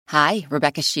Hi,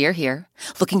 Rebecca Shear here.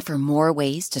 Looking for more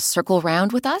ways to circle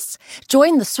round with us?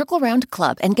 Join the Circle Round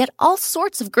Club and get all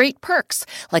sorts of great perks,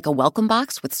 like a welcome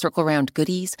box with Circle Round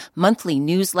goodies, monthly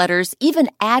newsletters, even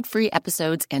ad-free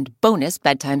episodes, and bonus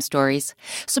bedtime stories.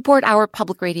 Support our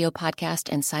public radio podcast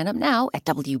and sign up now at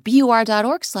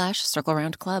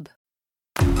wbur.org/circleroundclub.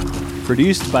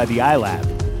 Produced by the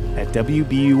iLab at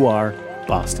WBUR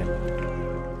Boston.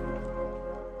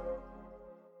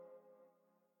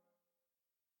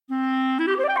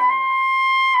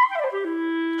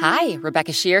 Hi,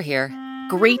 Rebecca Shear here.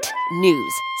 Great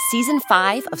news. Season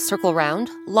 5 of Circle Round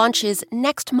launches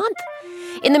next month.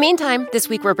 In the meantime, this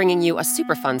week we're bringing you a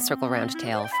super fun Circle Round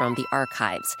tale from the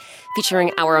archives,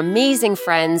 featuring our amazing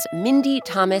friends Mindy,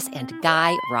 Thomas, and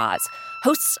Guy Raz,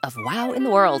 hosts of Wow in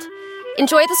the World.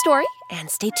 Enjoy the story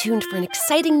and stay tuned for an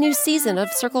exciting new season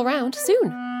of Circle Round soon.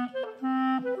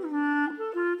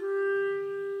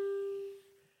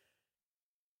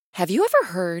 Have you ever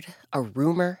heard a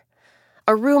rumor?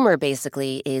 A rumor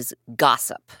basically is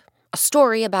gossip, a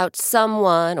story about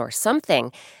someone or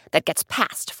something that gets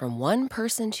passed from one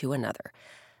person to another.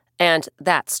 And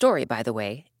that story, by the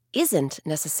way, isn't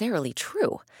necessarily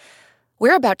true.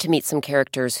 We're about to meet some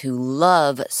characters who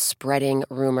love spreading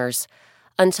rumors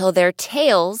until their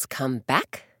tails come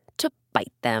back to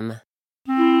bite them.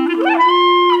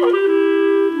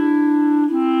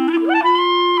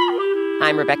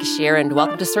 I'm Rebecca Shear, and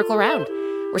welcome to Circle Round,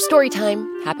 where story time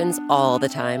happens all the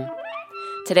time.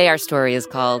 Today our story is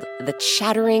called The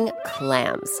Chattering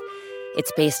Clams.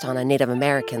 It's based on a Native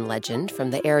American legend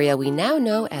from the area we now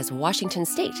know as Washington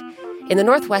State, in the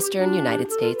northwestern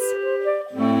United States.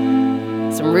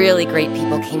 Some really great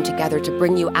people came together to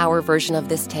bring you our version of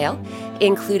this tale,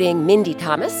 including Mindy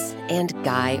Thomas and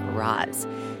Guy Raz.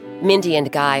 Mindy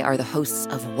and Guy are the hosts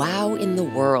of Wow in the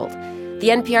World, the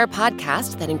NPR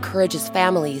podcast that encourages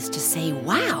families to say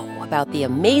wow about the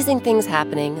amazing things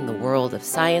happening in the world of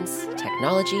science,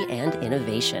 technology, and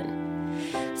innovation.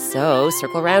 So,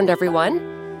 circle around, everyone,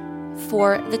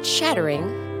 for The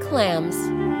Chattering Clams.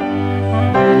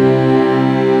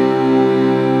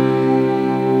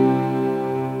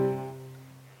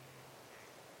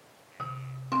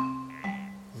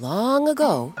 Long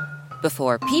ago,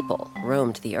 before people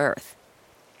roamed the earth,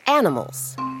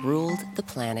 animals ruled the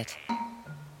planet.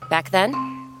 Back then,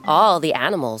 all the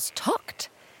animals talked.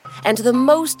 And the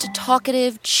most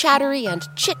talkative, chattery, and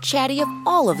chit-chatty of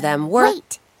all of them were...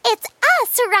 Wait, it's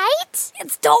us, right?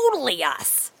 It's totally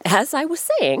us. As I was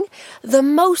saying, the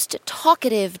most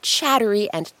talkative, chattery,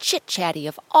 and chit-chatty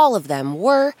of all of them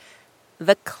were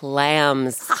the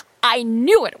clams. Ha, I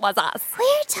knew it was us.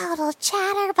 We're total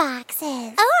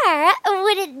chatterboxes. Or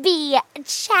would it be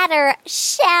chatter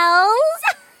shells?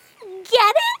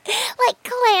 Get it? Like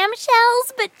clam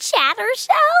shells, but chatter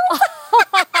shells?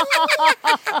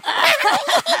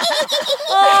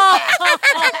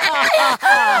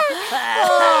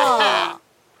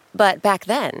 But back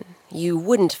then, you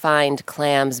wouldn't find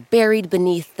clams buried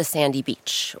beneath the sandy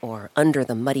beach or under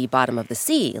the muddy bottom of the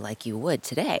sea like you would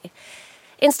today.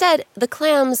 Instead, the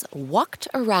clams walked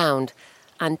around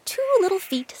on two little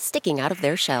feet sticking out of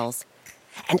their shells.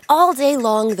 And all day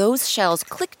long, those shells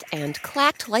clicked and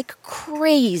clacked like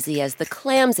crazy as the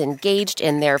clams engaged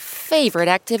in their favorite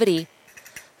activity,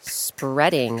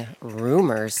 spreading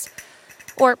rumors.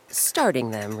 Or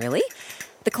starting them, really.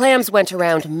 The clams went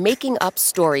around making up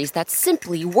stories that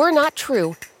simply were not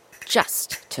true,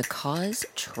 just to cause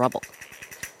trouble.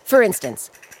 For instance,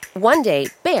 one day,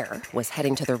 Bear was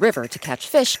heading to the river to catch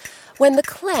fish when the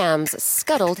clams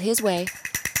scuttled his way.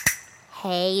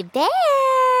 Hey, Bear!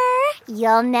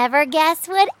 You'll never guess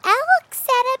what Elk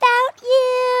said about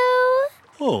you.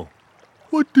 Oh,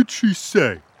 what did she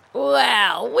say?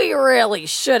 Well, we really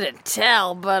shouldn't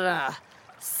tell, but,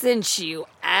 since you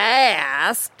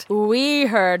asked... We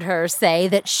heard her say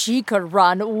that she could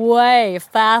run way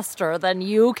faster than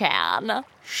you can.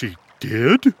 She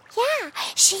did? Yeah,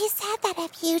 she said that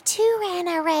if you two ran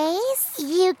a race,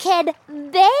 you could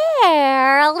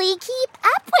barely keep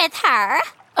up with her.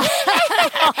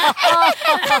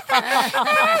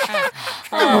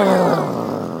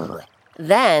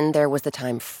 Then there was the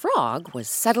time Frog was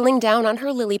settling down on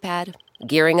her lily pad,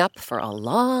 gearing up for a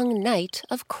long night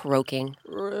of croaking.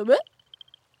 Ribbit,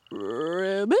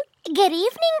 ribbit. Good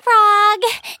evening, Frog.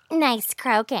 Nice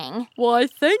croaking. Why,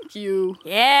 thank you.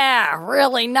 Yeah,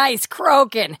 really nice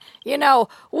croaking. You know,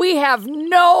 we have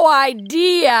no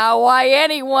idea why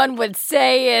anyone would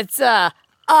say it's,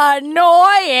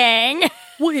 annoying.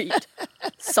 Wait,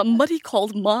 somebody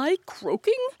called my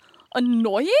croaking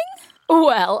annoying?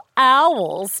 Well,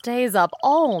 Owl stays up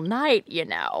all night, you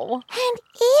know. And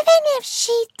even if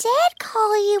she did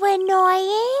call you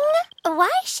annoying,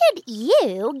 should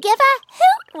you give a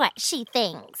hoot what she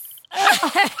thinks?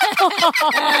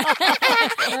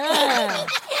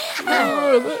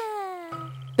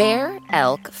 Bear,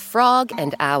 elk, frog,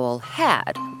 and owl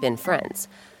had been friends.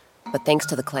 But thanks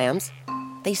to the clams,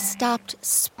 they stopped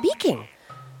speaking.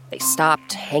 They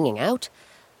stopped hanging out.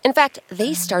 In fact,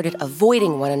 they started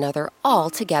avoiding one another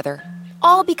altogether,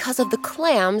 all because of the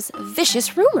clams'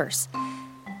 vicious rumors.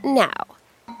 Now,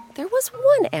 there was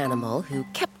one animal who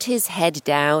kept his head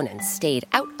down and stayed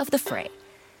out of the fray.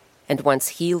 And once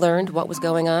he learned what was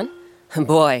going on,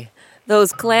 boy,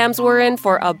 those clams were in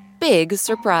for a big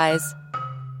surprise.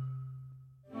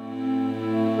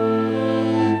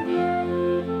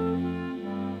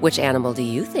 Which animal do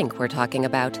you think we're talking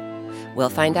about? We'll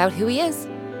find out who he is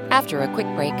after a quick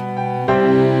break.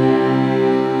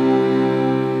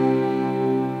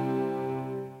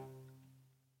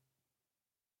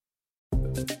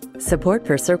 Support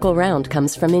for Circle Round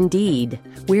comes from Indeed.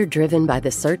 We're driven by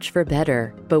the search for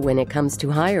better, but when it comes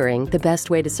to hiring, the best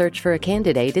way to search for a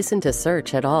candidate isn't to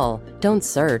search at all. Don't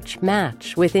search,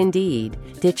 match with Indeed.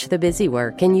 Ditch the busy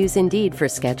work and use Indeed for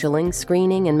scheduling,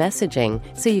 screening, and messaging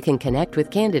so you can connect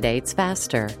with candidates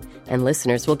faster. And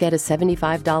listeners will get a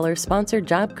 $75 sponsored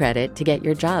job credit to get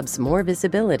your jobs more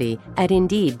visibility at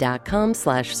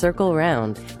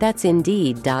Indeed.com/circleround. That's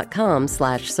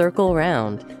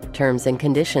Indeed.com/circleround. Terms and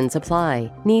conditions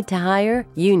apply. Need to hire?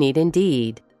 You need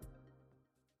Indeed.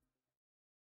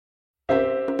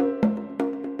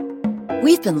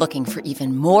 We've been looking for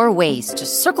even more ways to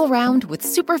circle round with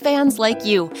superfans like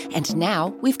you, and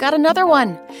now we've got another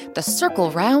one, the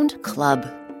Circle Round Club.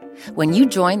 When you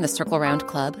join the Circle Round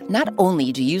Club, not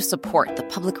only do you support the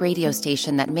public radio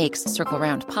station that makes Circle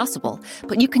Round possible,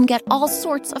 but you can get all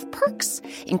sorts of perks,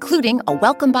 including a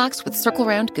welcome box with Circle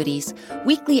Round goodies,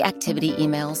 weekly activity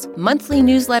emails, monthly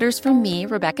newsletters from me,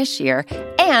 Rebecca Shear,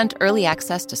 and early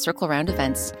access to Circle Round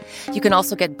events. You can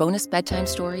also get bonus bedtime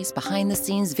stories,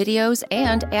 behind-the-scenes videos,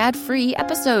 and ad-free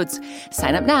episodes.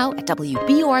 Sign up now at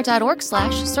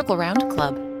wbur.org/Circle Round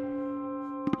Club.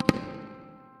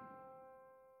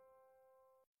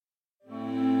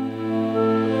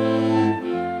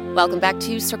 Welcome back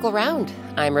to Circle Round.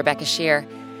 I'm Rebecca Shear.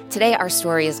 Today our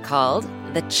story is called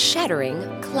The Chattering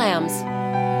Clams.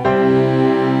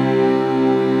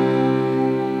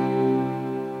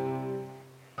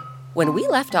 When we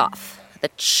left off, the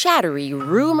chattery,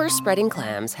 rumor-spreading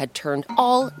clams had turned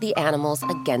all the animals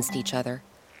against each other.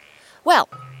 Well,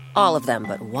 all of them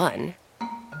but one.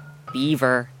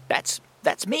 Beaver. That's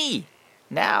me.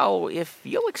 Now, if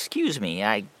you'll excuse me,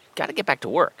 I gotta get back to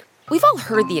work. We've all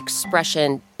heard the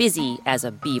expression, busy as a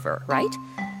beaver, right?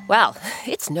 Well,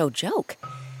 it's no joke.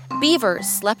 Beaver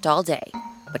slept all day,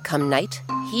 but come night,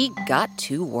 he got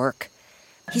to work.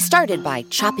 He started by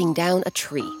chopping down a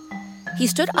tree. He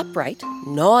stood upright,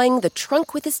 gnawing the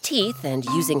trunk with his teeth and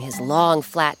using his long,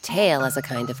 flat tail as a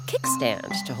kind of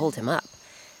kickstand to hold him up.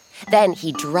 Then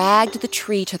he dragged the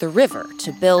tree to the river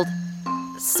to build...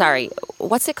 Sorry,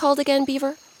 what's it called again,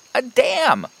 Beaver? A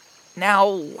dam! Now,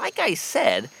 like I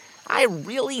said, I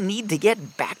really need to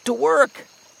get back to work.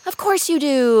 Of course you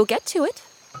do. Get to it.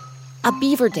 A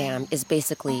beaver dam is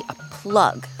basically a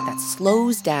plug that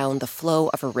slows down the flow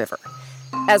of a river.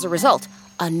 As a result,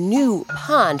 a new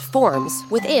pond forms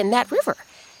within that river.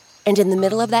 And in the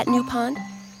middle of that new pond,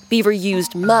 Beaver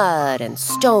used mud and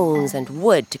stones and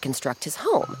wood to construct his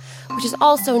home, which is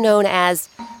also known as...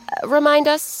 remind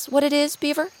us what it is,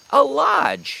 Beaver? A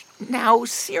lodge. Now,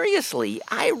 seriously,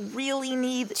 I really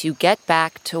need... To get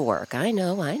back to work. I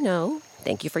know.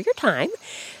 Thank you for your time.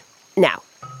 Now,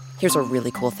 here's a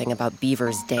really cool thing about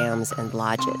Beaver's dams and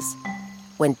lodges.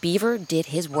 When Beaver did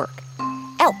his work,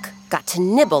 Elk got to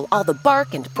nibble all the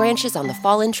bark and branches on the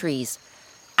fallen trees.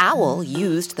 Owl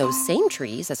used those same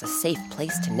trees as a safe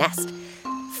place to nest.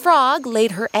 Frog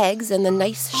laid her eggs in the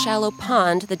nice shallow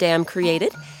pond the dam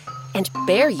created. And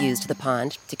Bear used the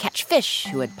pond to catch fish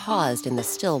who had paused in the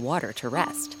still water to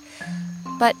rest.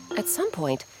 But at some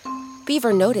point,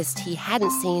 Beaver noticed he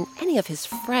hadn't seen any of his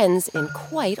friends in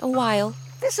quite a while.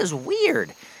 This is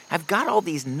weird. I've got all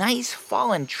these nice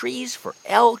fallen trees for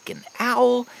Elk and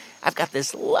Owl. I've got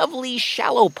this lovely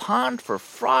shallow pond for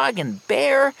Frog and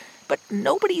Bear, but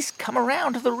nobody's come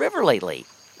around to the river lately.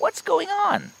 What's going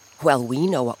on? Well, we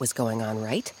know what was going on,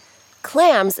 right?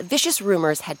 Clams' vicious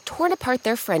rumors had torn apart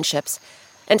their friendships,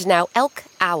 and now Elk,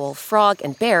 Owl, Frog,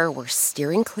 and Bear were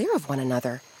steering clear of one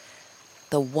another.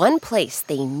 The one place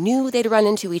they knew they'd run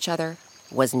into each other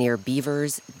was near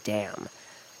Beaver's dam.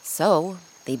 So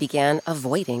they began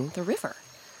avoiding the river.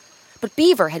 But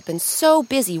Beaver had been so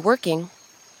busy working,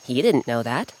 he didn't know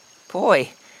that. Boy,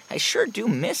 I sure do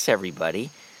miss everybody.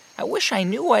 I wish I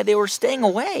knew why they were staying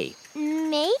away.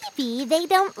 Maybe they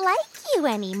don't like you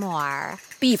anymore.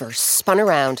 Beaver spun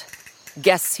around.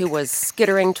 Guess who was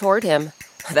skittering toward him?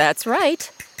 That's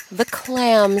right, the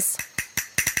clams.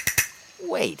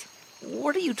 Wait,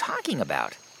 what are you talking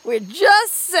about? We're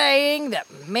just saying that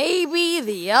maybe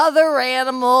the other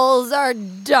animals are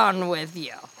done with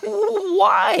you.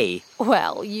 Why?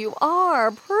 Well, you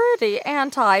are pretty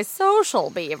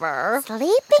antisocial, Beaver. Sleeping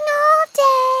all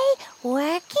day,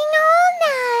 working all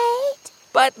night.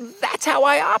 But that's how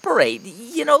I operate.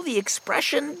 You know the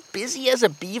expression, busy as a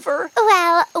beaver?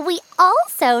 Well, we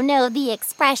also know the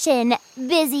expression,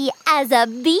 busy as a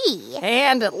bee.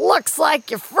 And it looks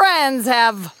like your friends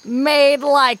have made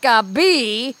like a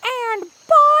bee. And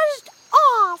buzzed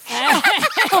off.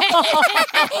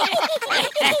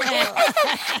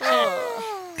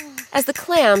 As the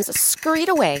clams scurried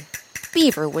away,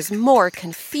 Beaver was more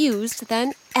confused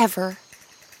than ever.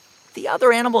 The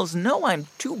other animals know I'm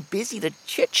too busy to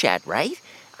chit-chat, right?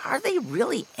 Are they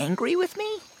really angry with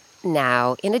me?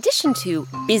 Now, in addition to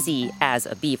busy as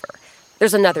a beaver,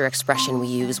 there's another expression we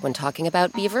use when talking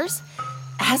about beavers.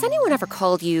 Has anyone ever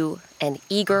called you an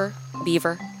eager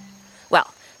beaver?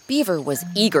 Well, Beaver was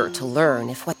eager to learn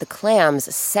if what the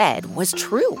clams said was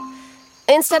true.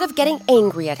 Instead of getting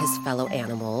angry at his fellow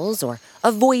animals or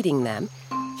avoiding them,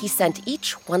 he sent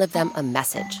each one of them a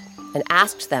message and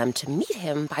asked them to meet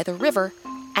him by the river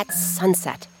at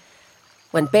sunset.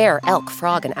 When Bear, Elk,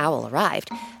 Frog, and Owl arrived,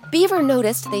 Beaver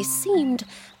noticed they seemed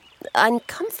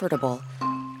uncomfortable.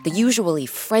 The usually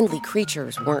friendly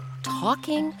creatures weren't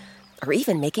talking or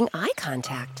even making eye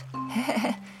contact.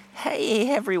 Hey,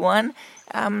 everyone.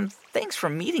 Thanks for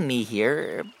meeting me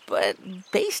here, but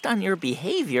based on your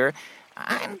behavior,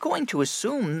 I'm going to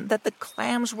assume that the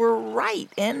clams were right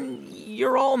and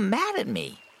you're all mad at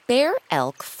me. Bear,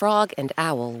 Elk, Frog, and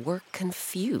Owl were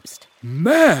confused.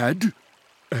 Mad?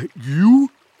 At you?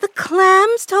 The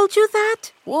clams told you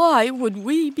that? Why would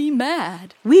we be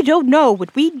mad? We don't know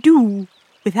what we'd do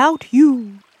without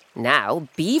you. Now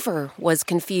Beaver was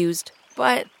confused.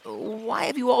 But why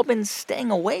have you all been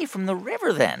staying away from the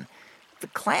river then? The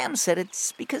clam said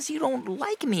it's because you don't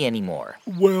like me anymore.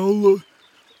 Well,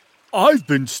 I've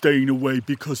been staying away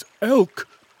because Elk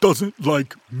doesn't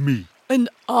like me. And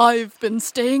I've been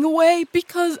staying away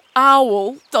because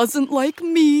Owl doesn't like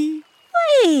me.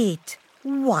 Wait,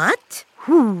 what?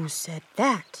 Who said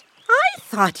that? I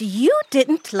thought you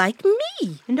didn't like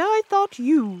me. And I thought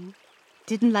you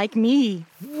didn't like me.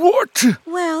 What?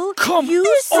 Well, Come you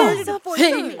on. said...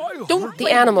 Hey, don't... The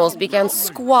animals began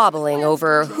squabbling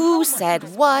over who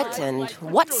said what and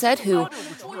what said who.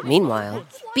 Meanwhile,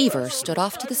 Beaver stood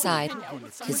off to the side,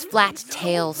 his flat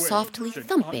tail softly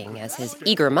thumping as his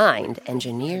eager mind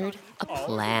engineered a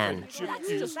plan.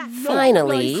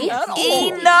 Finally,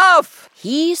 Enough!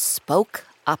 he spoke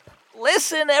up.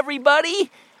 Listen, everybody.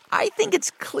 I think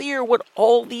it's clear what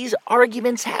all these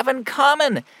arguments have in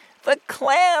common. The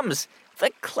clams.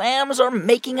 The clams are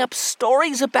making up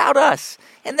stories about us,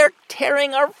 and they're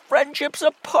tearing our friendships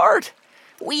apart.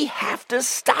 We have to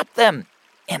stop them.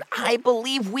 And I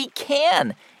believe we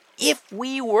can, if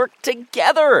we work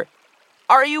together.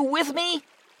 Are you with me?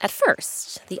 At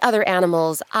first, the other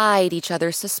animals eyed each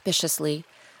other suspiciously,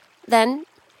 then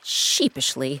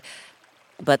sheepishly,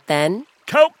 but then...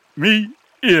 Count me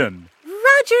in.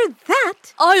 Roger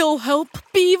that. I'll help,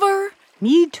 Beaver.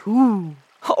 Me too.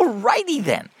 Alrighty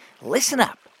then. Listen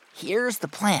up. Here's the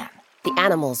plan. The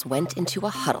animals went into a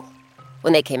huddle.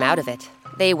 When they came out of it,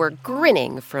 they were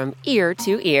grinning from ear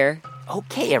to ear.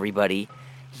 Okay, everybody.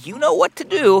 You know what to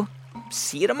do.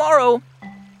 See you tomorrow.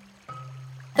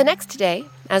 The next day,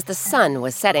 as the sun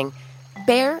was setting,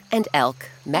 Bear and Elk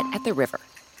met at the river.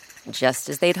 Just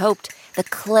as they'd hoped, the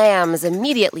clams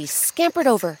immediately scampered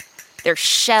over, their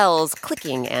shells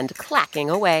clicking and clacking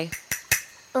away.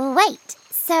 Wait,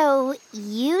 so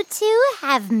you two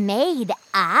have made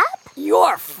up?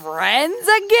 You're friends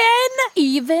again?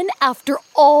 Even after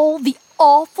all the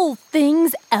awful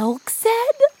things Elk said?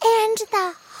 And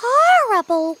the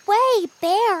horrible way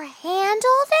Bear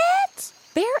handled it?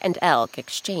 Bear and Elk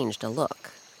exchanged a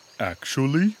look.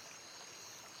 Actually,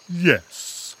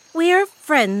 yes. We're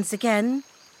friends again.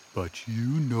 But you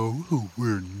know who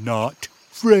we're not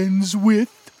friends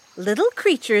with? Little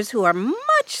creatures who are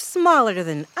much smaller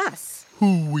than us.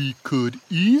 Who we could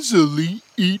easily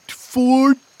eat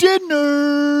for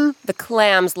dinner. The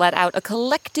clams let out a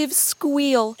collective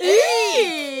squeal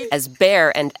as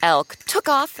Bear and Elk took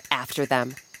off after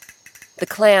them. The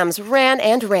clams ran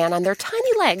and ran on their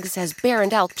tiny legs as Bear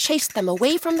and Elk chased them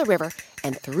away from the river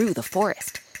and through the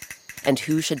forest. And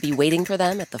who should be waiting for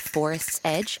them at the forest's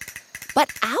edge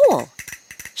but Owl?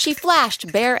 She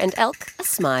flashed Bear and Elk a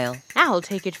smile. I'll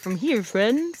take it from here,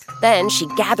 friends. Then she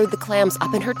gathered the clams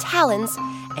up in her talons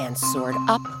and soared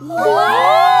up.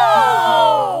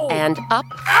 Whoa! And up.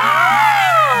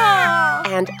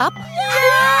 And up.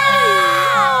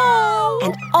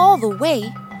 And all the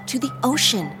way to the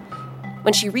ocean.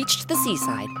 When she reached the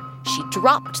seaside, she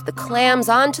dropped the clams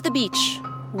onto the beach,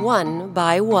 one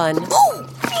by one.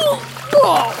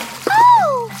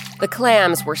 The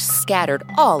clams were scattered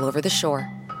all over the shore.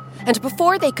 And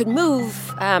before they could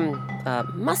move,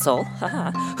 muscle,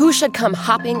 who should come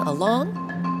hopping along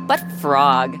but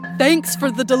Frog? Thanks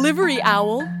for the delivery,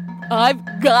 Owl. I've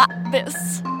got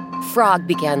this. Frog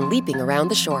began leaping around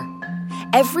the shore.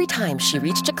 Every time she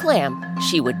reached a clam,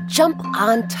 she would jump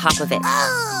on top of it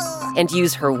and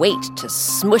use her weight to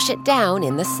smush it down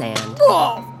in the sand.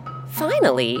 Whoa!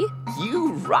 Finally,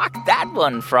 You rocked that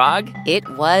one, Frog. it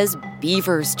was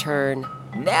Beaver's turn.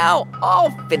 Now I'll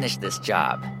finish this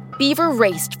job. Beaver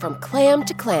raced from clam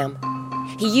to clam.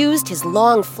 He used his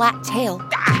long, flat tail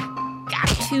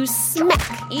to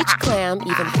smack each clam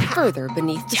even further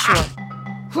beneath the shore.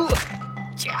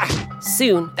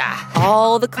 Soon,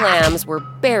 all the clams were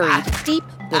buried deep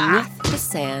beneath the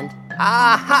sand.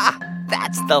 Aha!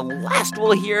 That's the last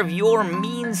we'll hear of your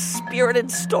mean-spirited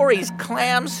stories,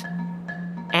 Clams.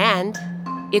 And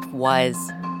it was.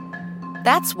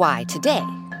 That's why today,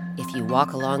 if you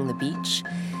walk along the beach,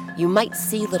 you might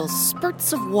see little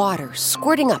spurts of water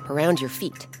squirting up around your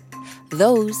feet.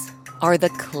 Those are the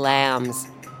clams,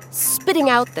 spitting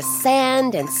out the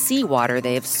sand and seawater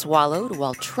they've swallowed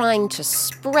while trying to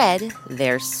spread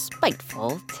their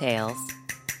spiteful tails.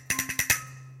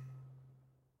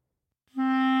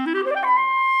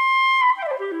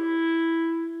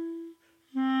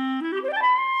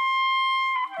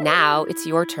 Now it's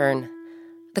your turn.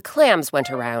 The clams went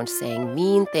around saying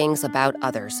mean things about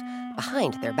others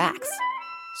behind their backs.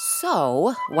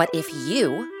 So, what if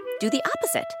you do the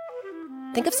opposite?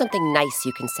 Think of something nice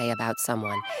you can say about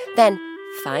someone. Then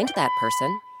find that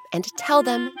person and tell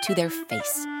them to their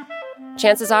face.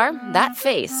 Chances are that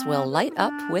face will light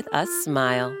up with a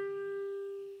smile.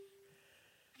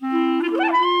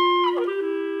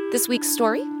 This week's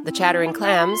story, The Chattering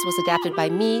Clams, was adapted by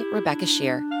me, Rebecca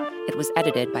Shear. It was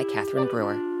edited by Catherine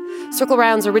Brewer. Circle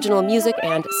Round's original music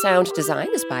and sound design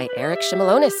is by Eric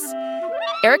Shimalonis.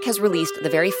 Eric has released the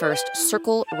very first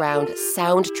Circle Round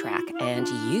soundtrack, and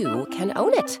you can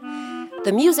own it.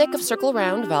 The music of Circle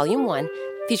Round Volume 1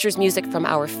 features music from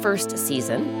our first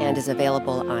season and is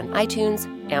available on iTunes,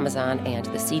 Amazon, and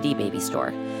the CD Baby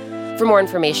store. For more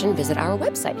information, visit our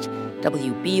website,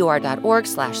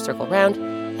 wbur.org/circleround,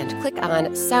 and click on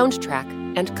Soundtrack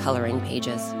and Coloring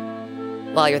Pages.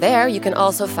 While you're there, you can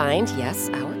also find, yes,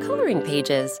 our coloring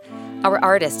pages. Our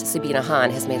artist, Sabina Hahn,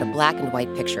 has made a black and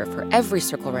white picture for every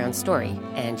Circle Round story,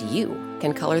 and you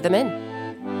can color them in.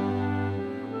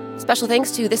 Special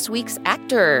thanks to this week's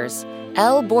actors: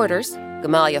 Elle Borders,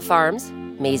 Gamalia Farms,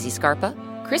 Maisie Scarpa,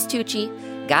 Chris Tucci,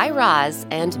 Guy Raz,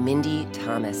 and Mindy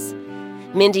Thomas.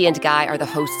 Mindy and Guy are the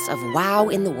hosts of Wow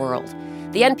in the World,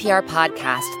 the NPR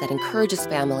podcast that encourages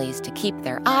families to keep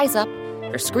their eyes up,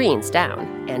 their screens down,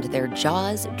 and their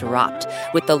jaws dropped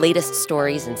with the latest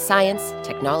stories in science,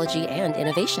 technology, and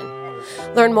innovation.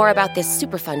 Learn more about this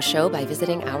super fun show by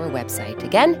visiting our website.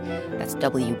 Again, that's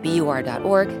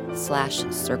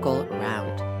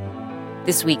wbur.org/circleround.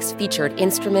 This week's featured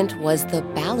instrument was the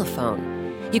balafone.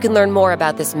 You can learn more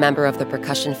about this member of the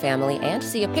percussion family and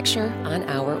see a picture on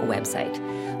our website.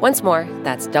 Once more,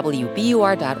 that's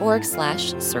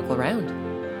wbur.org/circleround.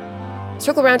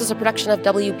 Circle Round is a production of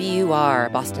WBUR,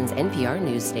 Boston's NPR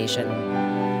news station.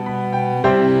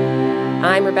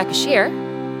 I'm Rebecca Shear.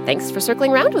 Thanks for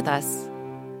circling round with us.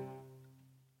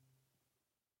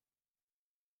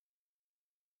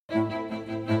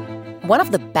 One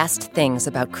of the best things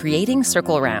about creating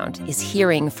Circle Round is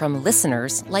hearing from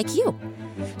listeners like you.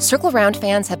 Circle Round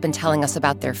fans have been telling us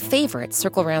about their favorite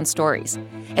Circle Round stories,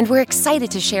 and we're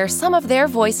excited to share some of their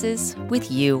voices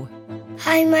with you.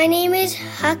 Hi, my name is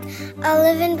Huck. I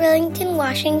live in Burlington,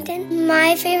 Washington.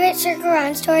 My favorite Circle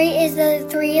Round story is the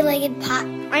three-legged pot.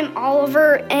 I'm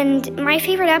Oliver, and my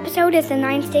favorite episode is the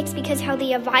 9 Sticks because how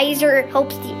the advisor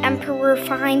helps the emperor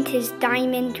find his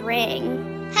diamond ring.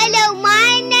 Hello,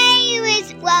 my name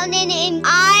is Weldon, and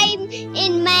I'm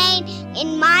in Maine,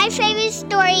 and my favorite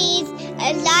story is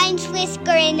A Lion's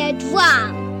Whisker and a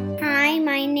Drum. Hi,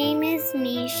 my name is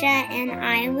Misha, and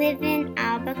I live in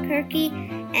Albuquerque,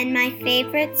 and my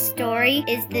favorite story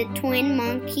is the Twin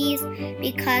Monkeys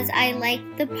because I like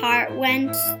the part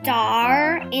when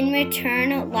Star, in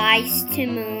return, lies to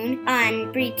Moon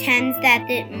and pretends that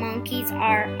the monkeys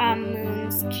are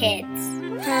Moon's kids.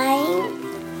 Hi,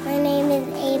 My name is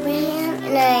Abraham,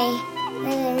 and I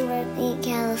live in Berkeley,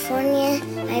 California.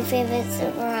 My favorite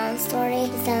Circle Around story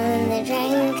is Ellen the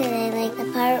Dragon because I like the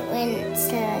part when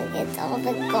Stella gets all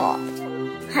the gold.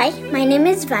 Hi, my name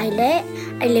is Violet.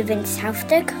 I live in South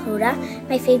Dakota.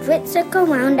 My favorite Circle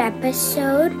Round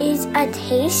episode is A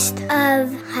Taste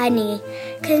of Honey.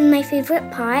 Because my favorite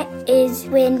part is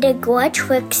when the girl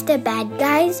tricks the bad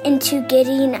guys into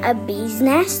getting a bee's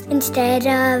nest instead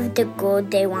of the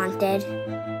gold they wanted.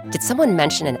 Did someone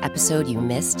mention an episode you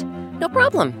missed? No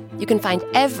problem. You can find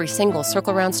every single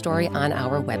Circle Round story on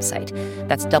our website.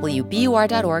 That's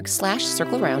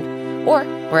wbur.org/circleround, or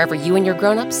wherever you and your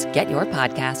grown-ups get your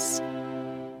podcasts.